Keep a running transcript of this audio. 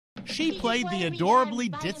She played the adorably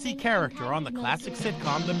ditzy character on the classic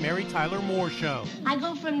sitcom The Mary Tyler Moore Show. I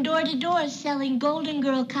go from door to door selling Golden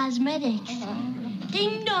Girl cosmetics.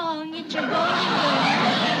 Ding dong, it's your Golden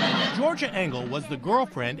Girl. Georgia Engel was the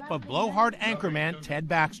girlfriend of blowhard anchorman Ted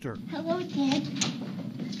Baxter. Hello, Ted.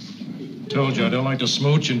 Told you I don't like to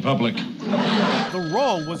smooch in public. The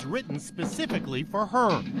role was written specifically for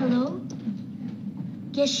her. Hello?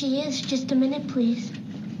 Yes, she is. Just a minute, please.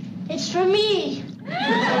 It's for me.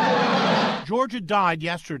 Georgia died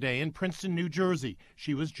yesterday in Princeton, New Jersey.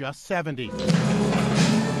 She was just 70.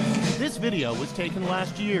 This video was taken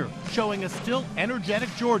last year, showing a still energetic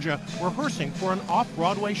Georgia rehearsing for an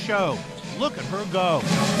off-Broadway show. Look at her go.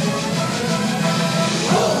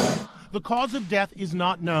 The cause of death is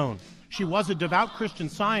not known. She was a devout Christian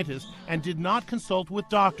Scientist and did not consult with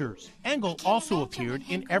doctors. Engel also appeared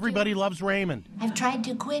in Everybody Loves Raymond. I've tried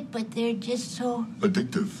to quit, but they're just so...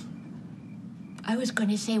 addictive. I was going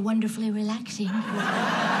to say wonderfully relaxing.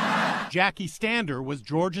 Jackie Stander was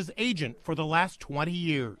Georgia's agent for the last 20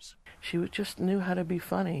 years. She just knew how to be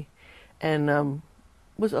funny and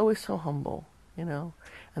was always so humble, you know,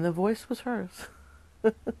 and the voice was hers.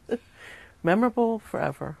 Memorable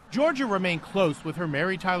forever. Georgia remained close with her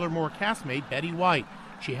Mary Tyler Moore castmate, Betty White.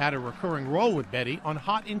 She had a recurring role with Betty on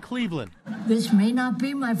Hot in Cleveland. This may not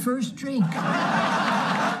be my first drink.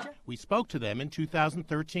 We spoke to them in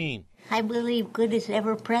 2013. I believe good is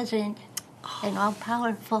ever present and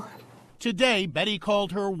all-powerful. Today, Betty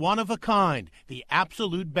called her one of a kind, the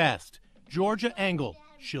absolute best. Georgia Engel,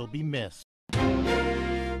 she'll be missed.